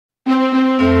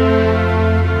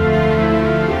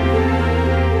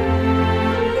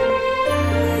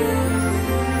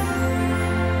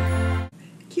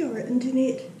Kia ora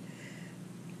internet.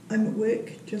 I'm at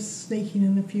work, just sneaking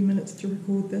in a few minutes to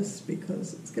record this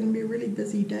because it's going to be a really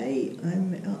busy day.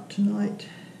 I'm out tonight,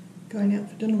 going out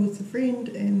for dinner with a friend,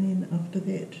 and then after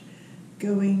that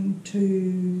going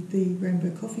to the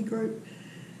Rainbow Coffee Group.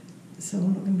 So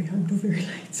I'm not going to be home till very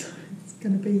late, so it's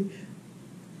going to be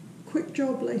a quick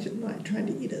job late at night trying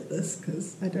to edit this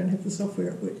because I don't have the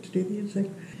software at work to do the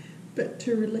editing. But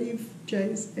to relieve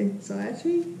Jay's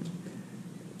anxiety,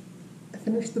 I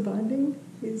finished the binding.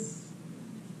 Here's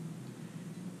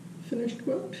finished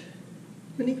quilt,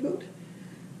 mini quilt.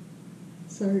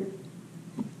 So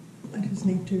I just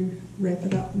need to wrap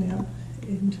it up now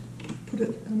and put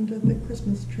it under the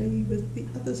Christmas tree with the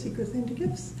other Secret Santa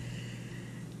gifts.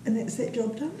 And that's that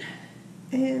job done.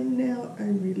 And now I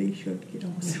really should get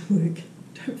on with some work.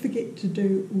 Don't forget to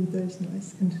do all those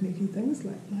nice internety things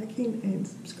like liking and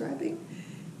subscribing.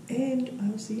 And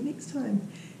I'll see you next time.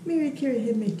 Meri Kiri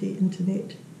he mete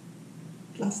internet.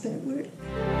 Last day at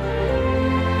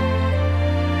work.